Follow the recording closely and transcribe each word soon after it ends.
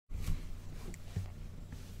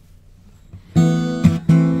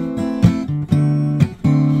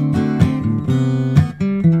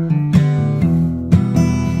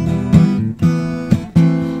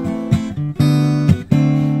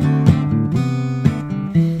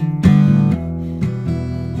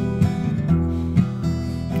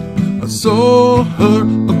saw her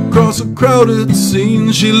across a crowded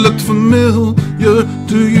scene. She looked familiar,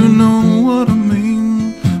 do you know what I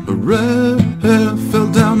mean? Her red hair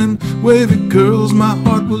fell down in wavy curls. My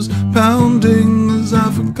heart was pounding as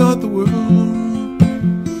I forgot the world.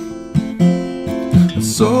 I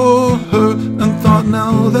saw her and thought,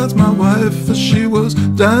 now that's my wife, as she was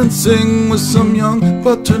dancing with some young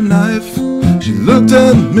butter knife. She looked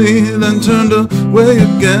at me, then turned away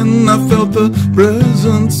again. I felt the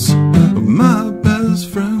presence of my best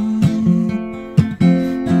friend.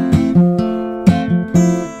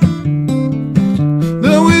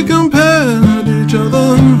 Then we compared each other,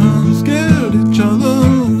 scared each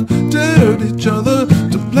other, dared each other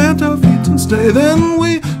to plant our feet and stay. Then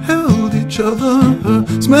we held each other,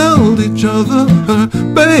 smelled each other,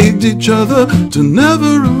 begged each other to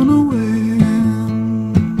never run away.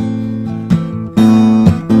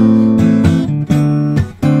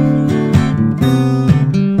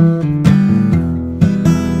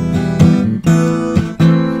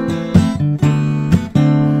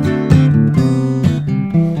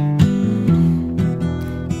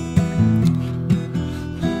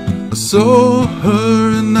 I saw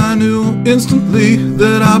her and I knew instantly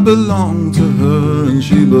that I belonged to her and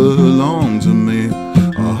she belonged to me.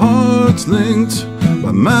 Our hearts linked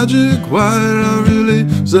by magic wire. I really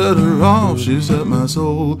set her off, she set my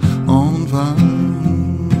soul on fire.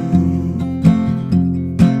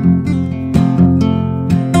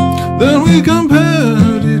 Then we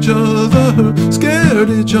compared each other, scared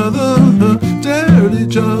each other, dared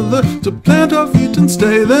each other to plant our feet and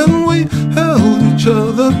stay. Then we held each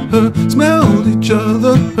other, smelled each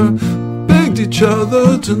other, begged each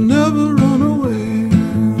other to never run